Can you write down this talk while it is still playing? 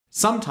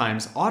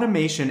Sometimes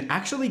automation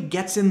actually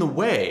gets in the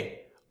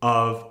way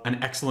of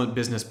an excellent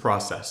business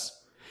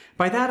process.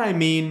 By that I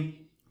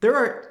mean, there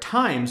are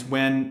times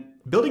when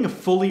building a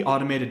fully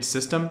automated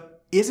system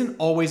isn't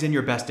always in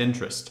your best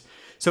interest.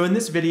 So in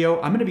this video,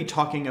 I'm going to be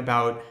talking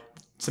about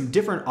some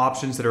different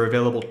options that are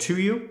available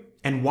to you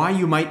and why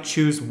you might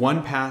choose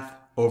one path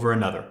over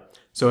another.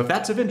 So if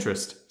that's of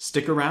interest,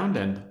 stick around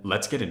and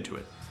let's get into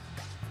it.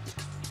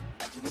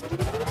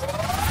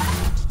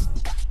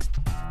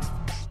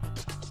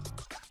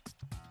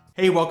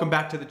 Hey, welcome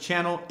back to the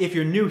channel. If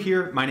you're new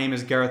here, my name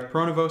is Gareth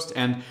Pronovost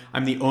and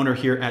I'm the owner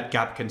here at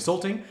Gap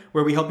Consulting,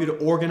 where we help you to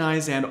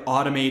organize and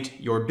automate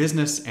your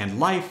business and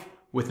life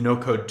with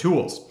no-code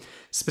tools.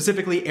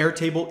 Specifically,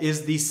 Airtable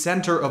is the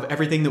center of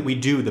everything that we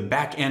do, the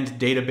back-end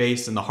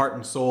database and the heart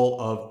and soul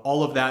of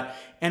all of that,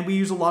 and we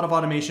use a lot of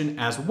automation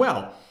as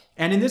well.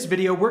 And in this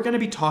video, we're going to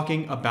be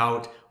talking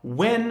about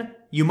when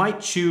you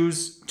might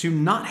choose to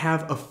not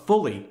have a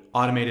fully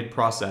automated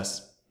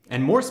process,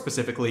 and more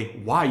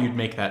specifically, why you'd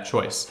make that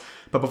choice.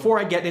 But before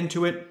I get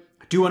into it,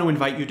 I do want to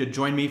invite you to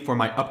join me for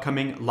my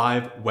upcoming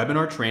live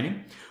webinar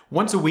training.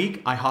 Once a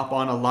week, I hop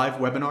on a live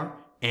webinar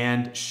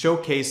and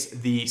showcase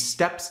the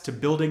steps to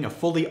building a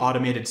fully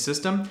automated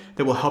system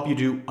that will help you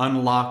to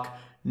unlock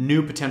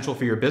new potential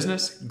for your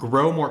business,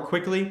 grow more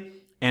quickly,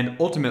 and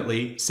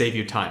ultimately save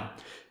you time.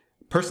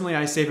 Personally,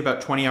 I save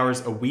about 20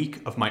 hours a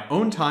week of my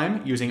own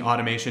time using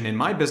automation in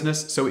my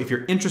business. So if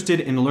you're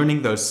interested in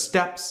learning those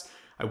steps,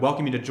 I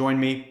welcome you to join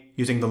me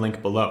using the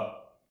link below.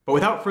 But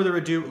without further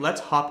ado, let's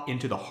hop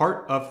into the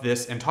heart of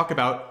this and talk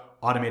about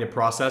automated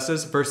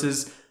processes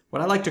versus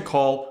what I like to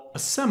call a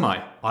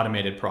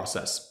semi-automated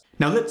process.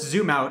 Now let's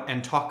zoom out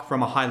and talk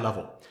from a high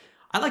level.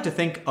 I like to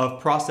think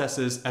of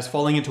processes as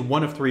falling into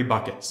one of three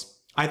buckets: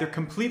 either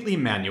completely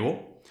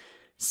manual,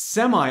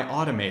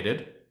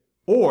 semi-automated,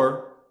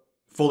 or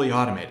fully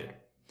automated.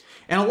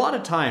 And a lot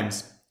of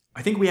times,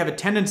 I think we have a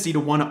tendency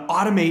to want to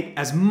automate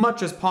as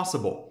much as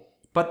possible,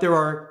 but there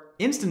are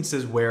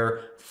instances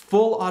where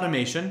full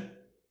automation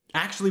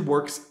actually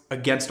works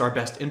against our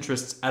best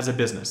interests as a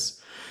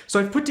business. So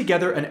I've put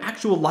together an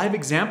actual live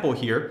example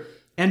here,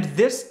 and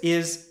this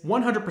is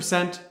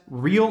 100%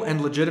 real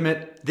and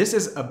legitimate. This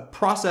is a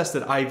process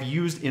that I've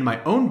used in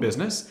my own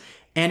business,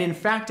 and in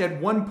fact, at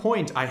one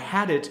point I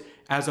had it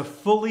as a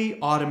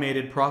fully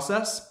automated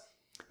process,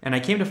 and I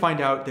came to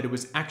find out that it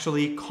was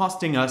actually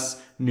costing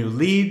us new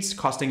leads,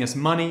 costing us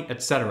money,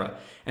 etc.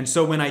 And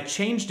so when I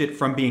changed it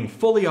from being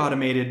fully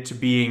automated to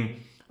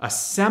being a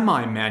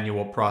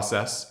semi-manual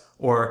process,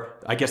 or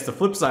I guess the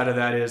flip side of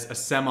that is a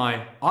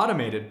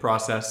semi-automated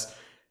process,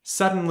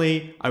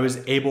 suddenly I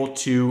was able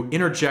to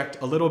interject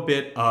a little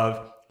bit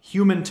of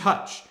human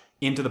touch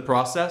into the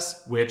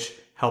process, which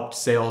helped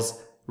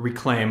sales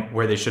reclaim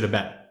where they should have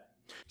been.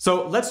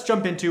 So let's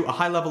jump into a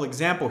high-level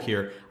example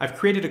here. I've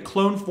created a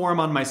clone form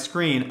on my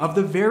screen of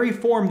the very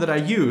form that I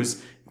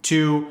use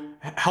to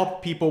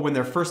help people when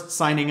they're first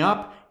signing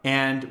up,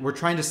 and we're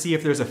trying to see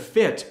if there's a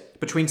fit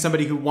between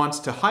somebody who wants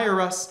to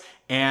hire us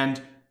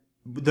and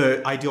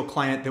the ideal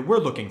client that we're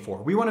looking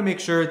for. We want to make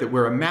sure that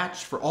we're a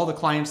match for all the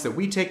clients that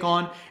we take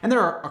on, and that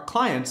our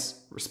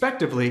clients,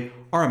 respectively,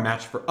 are a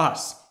match for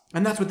us.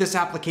 And that's what this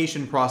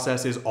application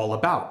process is all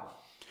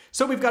about.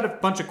 So we've got a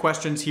bunch of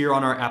questions here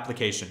on our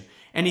application.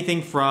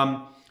 Anything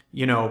from,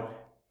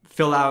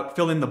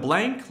 fill in the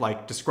blank,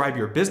 like describe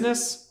your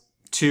business,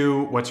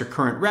 to what's your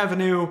current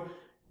revenue,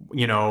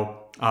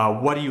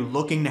 what are you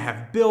looking to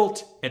have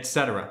built,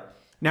 etc.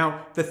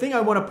 Now, the thing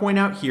I want to point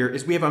out here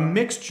is we have a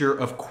mixture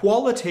of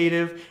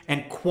qualitative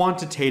and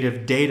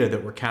quantitative data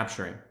that we're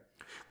capturing.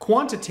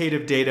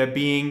 Quantitative data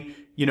being,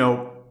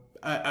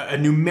 a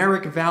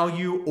numeric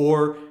value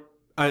or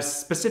a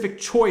specific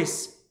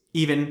choice,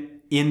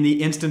 even in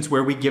the instance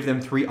where we give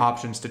them three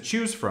options to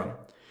choose from.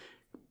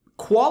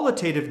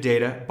 Qualitative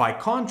data, by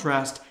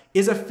contrast,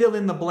 is a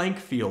fill-in-the-blank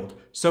field.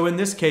 So in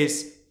this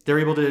case, they're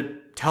able to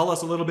tell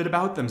us a little bit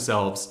about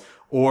themselves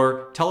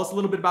or tell us a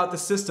little bit about the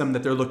system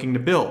that they're looking to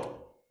build.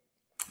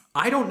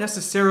 I don't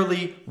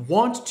necessarily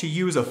want to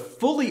use a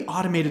fully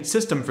automated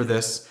system for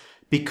this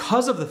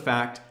because of the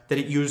fact that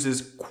it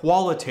uses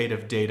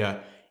qualitative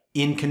data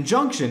in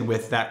conjunction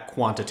with that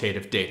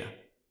quantitative data.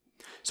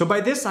 So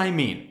by this I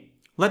mean,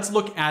 let's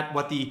look at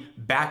what the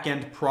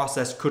back-end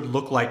process could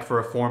look like for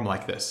a form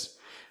like this.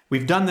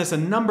 We've done this a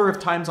number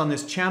of times on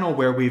this channel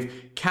where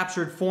we've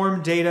captured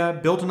form data,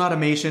 built an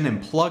automation,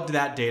 and plugged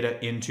that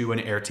data into an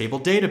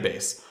Airtable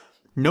database.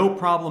 No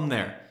problem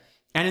there.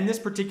 And in this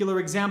particular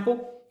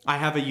example, I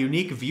have a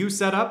unique view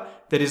set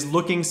up that is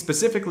looking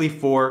specifically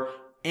for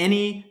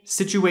any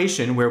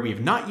situation where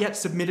we've not yet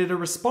submitted a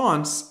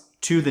response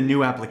to the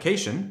new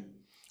application.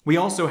 We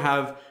also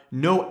have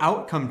no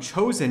outcome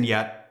chosen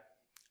yet,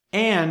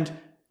 and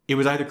it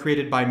was either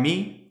created by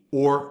me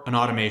or an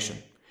automation.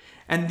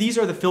 And these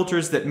are the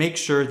filters that make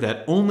sure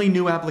that only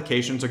new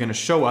applications are going to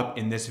show up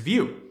in this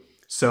view.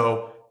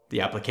 So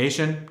the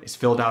application is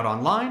filled out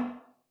online,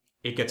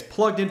 it gets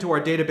plugged into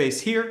our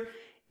database here,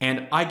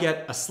 and I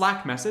get a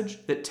Slack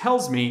message that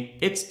tells me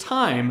it's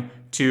time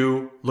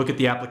to look at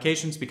the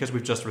applications because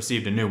we've just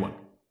received a new one.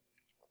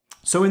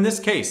 So in this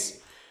case,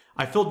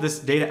 I filled this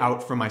data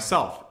out for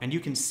myself, and you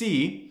can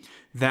see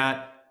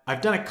that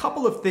I've done a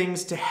couple of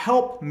things to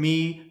help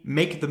me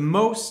make the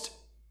most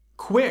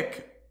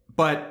quick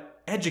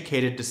but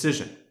educated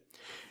decision.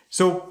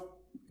 So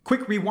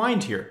quick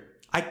rewind here.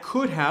 I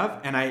could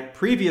have, and I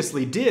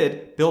previously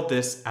did, build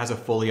this as a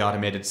fully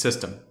automated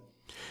system.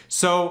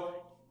 So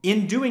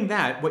in doing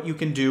that, what you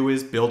can do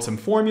is build some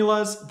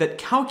formulas that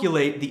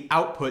calculate the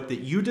output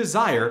that you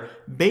desire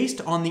based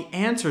on the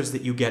answers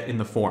that you get in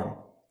the form.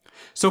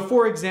 So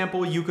for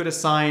example, you could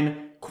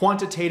assign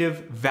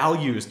quantitative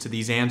values to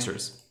these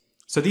answers.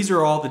 So these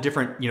are all the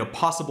different,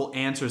 possible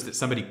answers that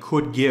somebody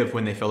could give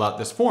when they fill out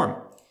this form.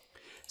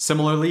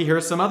 Similarly, here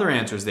are some other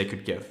answers they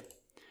could give,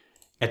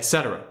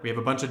 etc. We have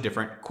a bunch of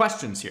different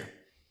questions here.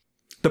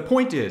 The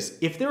point is,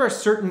 if there are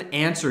certain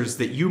answers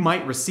that you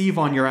might receive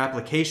on your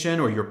application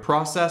or your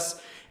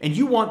process, and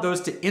you want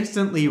those to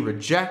instantly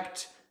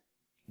reject,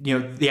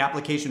 the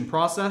application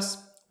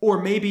process, or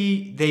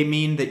maybe they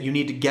mean that you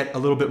need to get a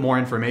little bit more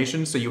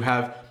information, so you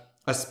have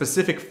a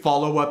specific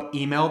follow-up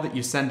email that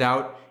you send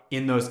out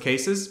in those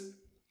cases,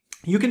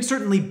 you can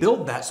certainly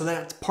build that so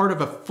that it's part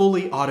of a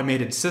fully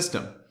automated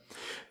system.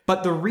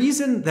 But the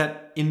reason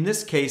that in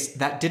this case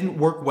that didn't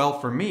work well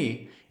for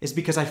me is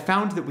because I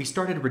found that we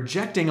started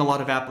rejecting a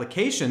lot of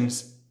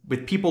applications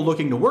with people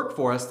looking to work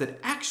for us that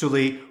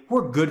actually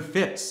were good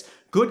fits,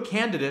 good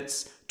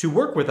candidates to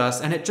work with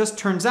us, and it just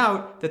turns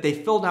out that they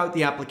filled out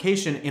the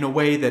application in a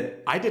way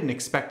that I didn't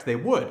expect they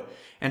would.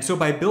 And so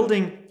by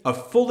building a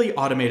fully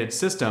automated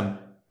system,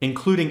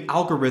 including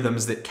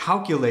algorithms that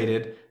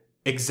calculated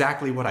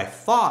exactly what I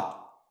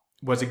thought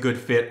was a good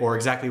fit or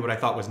exactly what I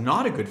thought was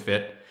not a good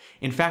fit,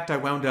 in fact, I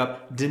wound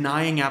up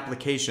denying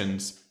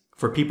applications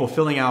for people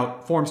filling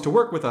out forms to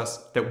work with us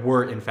that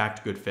were in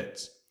fact good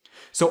fits.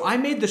 So I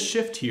made the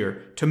shift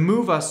here to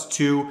move us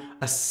to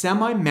a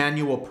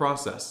semi-manual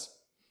process.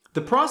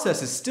 The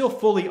process is still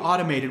fully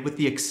automated with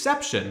the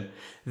exception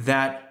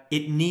that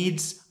it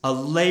needs a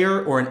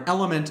layer or an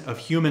element of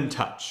human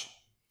touch.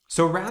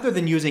 So rather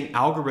than using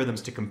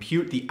algorithms to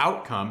compute the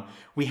outcome,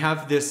 we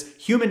have this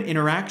human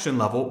interaction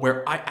level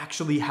where I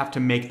actually have to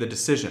make the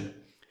decision.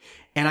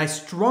 And I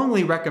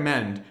strongly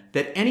recommend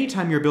that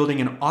anytime you're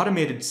building an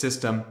automated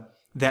system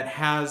that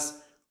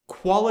has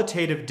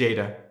qualitative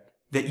data,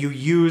 that you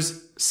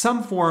use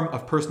some form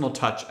of personal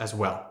touch as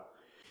well.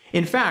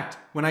 In fact,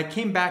 when I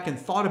came back and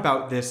thought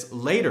about this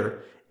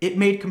later, it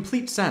made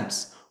complete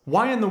sense.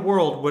 Why in the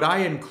world would I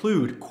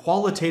include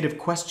qualitative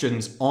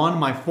questions on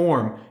my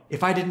form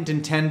if I didn't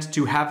intend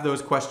to have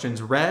those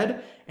questions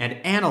read and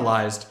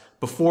analyzed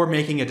before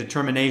making a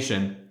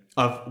determination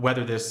of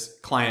whether this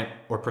client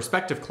or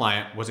prospective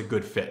client was a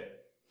good fit?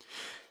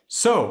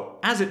 So,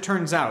 as it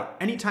turns out,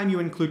 anytime you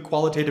include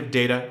qualitative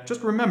data,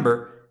 just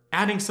remember,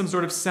 adding some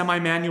sort of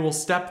semi-manual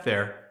step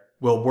there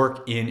will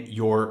work in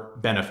your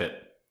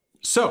benefit.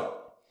 So,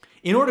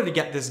 in order to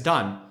get this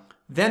done,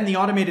 then the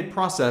automated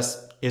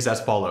process is as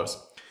follows.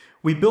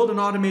 We build an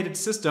automated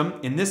system,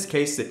 in this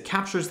case, that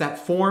captures that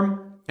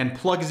form and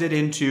plugs it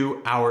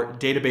into our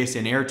database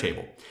in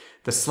Airtable.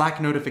 The Slack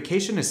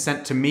notification is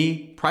sent to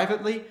me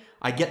privately.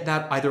 I get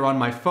that either on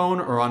my phone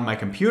or on my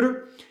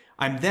computer.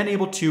 I'm then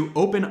able to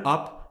open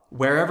up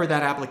wherever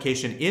that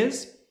application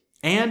is,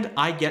 and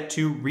I get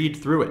to read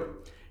through it.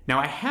 Now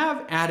I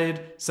have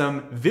added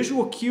some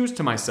visual cues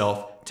to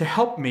myself to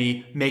help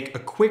me make a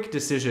quick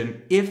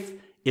decision if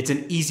it's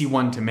an easy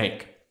one to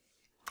make.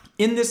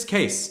 In this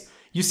case,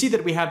 you see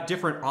that we have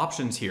different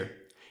options here.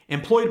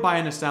 Employed by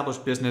an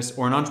established business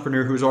or an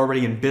entrepreneur who's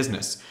already in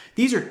business.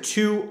 These are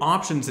two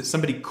options that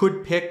somebody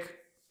could pick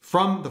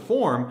from the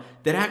form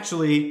that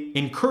actually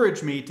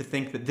encourage me to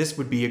think that this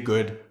would be a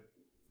good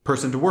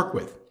person to work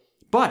with.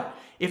 But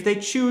if they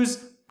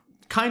choose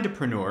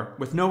kindapreneur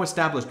with no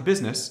established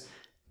business,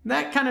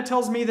 that kind of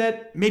tells me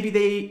that maybe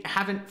they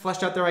haven't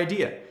fleshed out their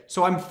idea.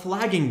 So I'm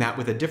flagging that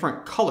with a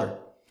different color.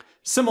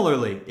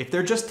 Similarly, if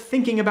they're just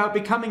thinking about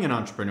becoming an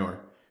entrepreneur,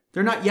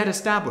 they're not yet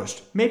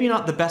established, maybe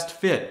not the best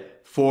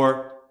fit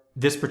for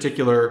this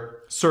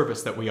particular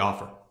service that we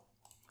offer.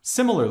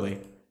 Similarly,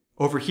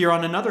 over here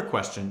on another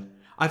question,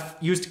 I've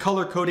used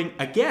color coding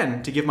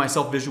again to give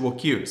myself visual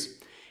cues.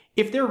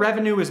 If their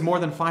revenue is more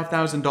than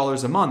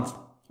 $5,000 a month,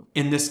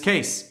 in this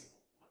case,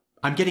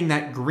 I'm getting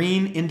that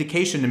green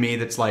indication to me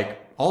that's like,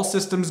 all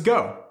systems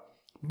go.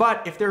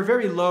 But if they're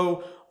very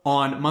low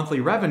on monthly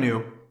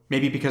revenue,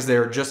 maybe because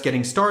they're just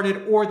getting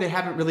started or they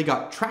haven't really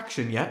got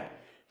traction yet,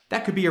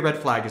 that could be a red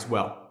flag as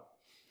well.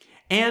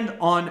 And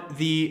on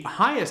the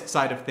highest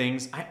side of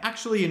things, I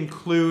actually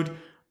include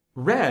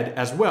red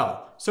as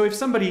well. So if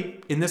somebody,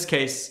 in this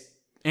case,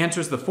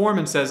 answers the form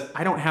and says,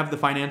 I don't have the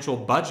financial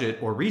budget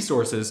or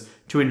resources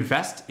to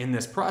invest in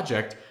this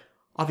project,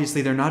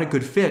 obviously they're not a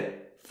good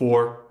fit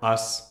for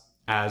us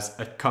as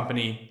a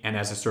company and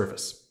as a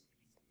service.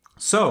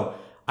 So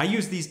I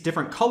use these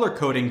different color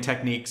coding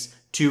techniques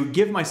to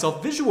give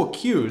myself visual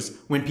cues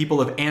when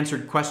people have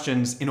answered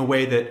questions in a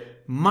way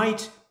that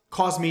might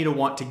cause me to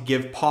want to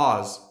give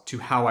pause to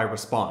how I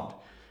respond.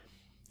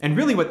 And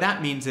really what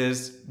that means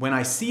is when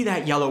I see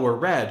that yellow or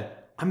red,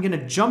 I'm going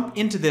to jump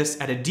into this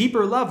at a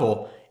deeper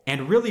level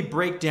and really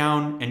break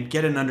down and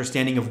get an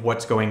understanding of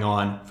what's going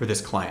on for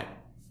this client.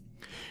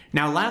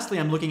 Now, lastly,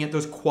 I'm looking at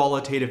those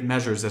qualitative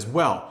measures as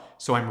well.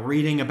 So I'm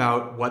reading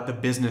about what the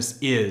business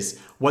is,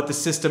 what the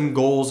system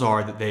goals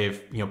are that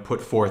they've put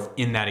forth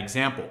in that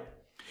example.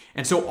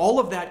 And so all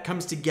of that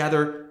comes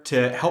together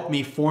to help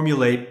me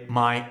formulate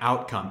my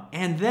outcome.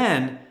 And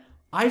then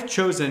I've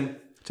chosen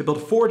to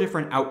build 4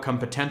 different outcome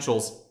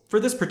potentials for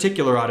this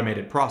particular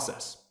automated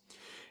process.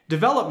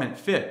 Development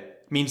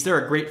fit means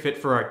they're a great fit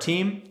for our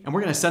team, and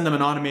we're going to send them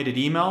an automated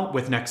email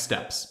with next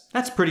steps.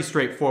 That's pretty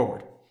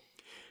straightforward.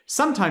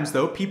 Sometimes,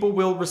 though, people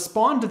will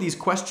respond to these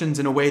questions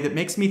in a way that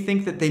makes me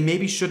think that they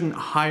maybe shouldn't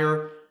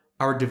hire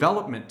our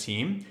development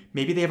team.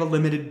 Maybe they have a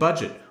limited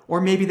budget, or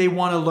maybe they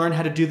want to learn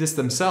how to do this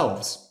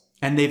themselves.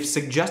 And they've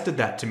suggested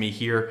that to me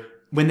here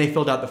when they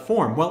filled out the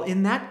form. Well,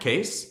 in that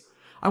case,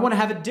 I want to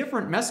have a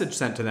different message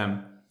sent to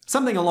them.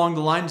 Something along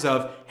the lines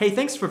of, hey,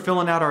 thanks for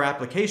filling out our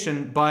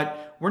application,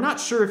 but we're not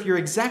sure if you're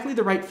exactly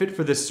the right fit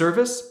for this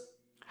service.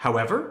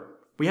 However,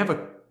 we have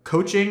a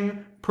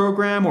coaching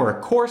program or a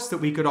course that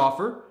we could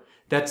offer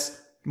that's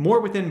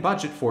more within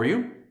budget for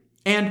you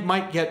and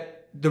might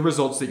get the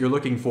results that you're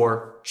looking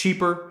for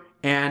cheaper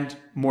and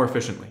more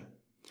efficiently.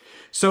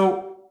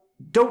 So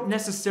don't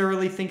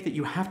necessarily think that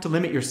you have to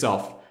limit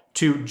yourself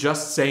to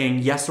just saying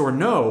yes or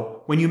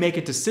no when you make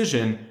a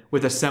decision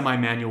with a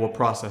semi-manual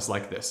process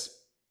like this.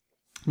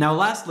 Now,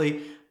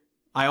 lastly,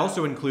 I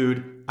also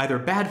include either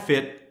bad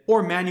fit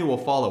or manual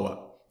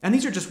follow-up. And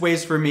these are just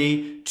ways for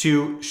me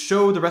to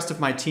show the rest of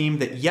my team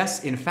that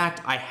yes, in fact,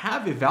 I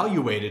have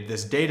evaluated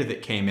this data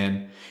that came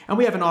in, and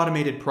we have an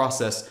automated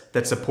process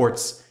that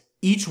supports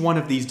each one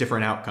of these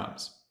different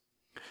outcomes.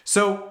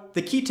 So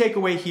the key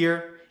takeaway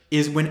here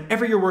is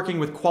whenever you're working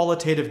with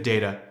qualitative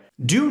data,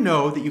 do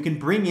know that you can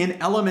bring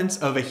in elements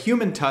of a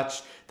human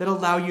touch that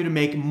allow you to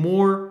make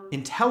more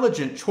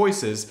intelligent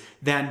choices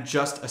than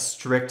just a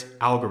strict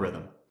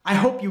algorithm. I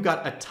hope you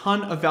got a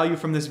ton of value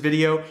from this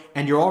video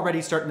and you're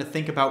already starting to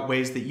think about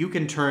ways that you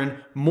can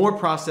turn more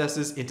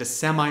processes into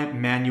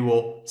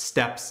semi-manual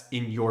steps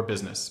in your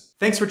business.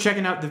 Thanks for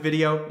checking out the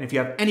video, and if you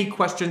have any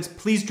questions,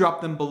 please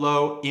drop them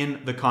below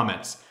in the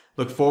comments.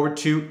 Look forward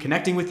to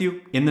connecting with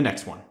you in the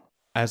next one.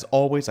 As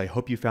always, I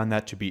hope you found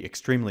that to be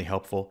extremely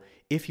helpful.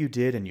 If you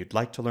did and you'd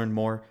like to learn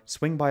more,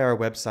 swing by our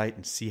website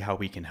and see how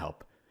we can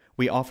help.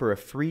 We offer a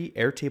free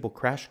Airtable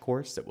crash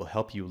course that will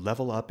help you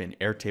level up in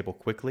Airtable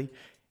quickly.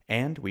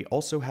 And we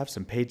also have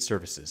some paid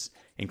services,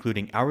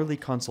 including hourly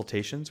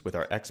consultations with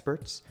our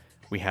experts.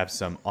 We have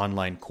some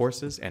online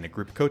courses and a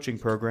group coaching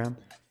program.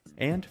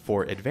 And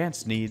for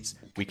advanced needs,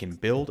 we can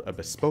build a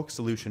bespoke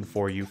solution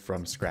for you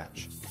from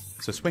scratch.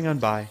 So swing on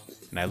by,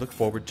 and I look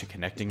forward to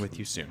connecting with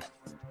you soon.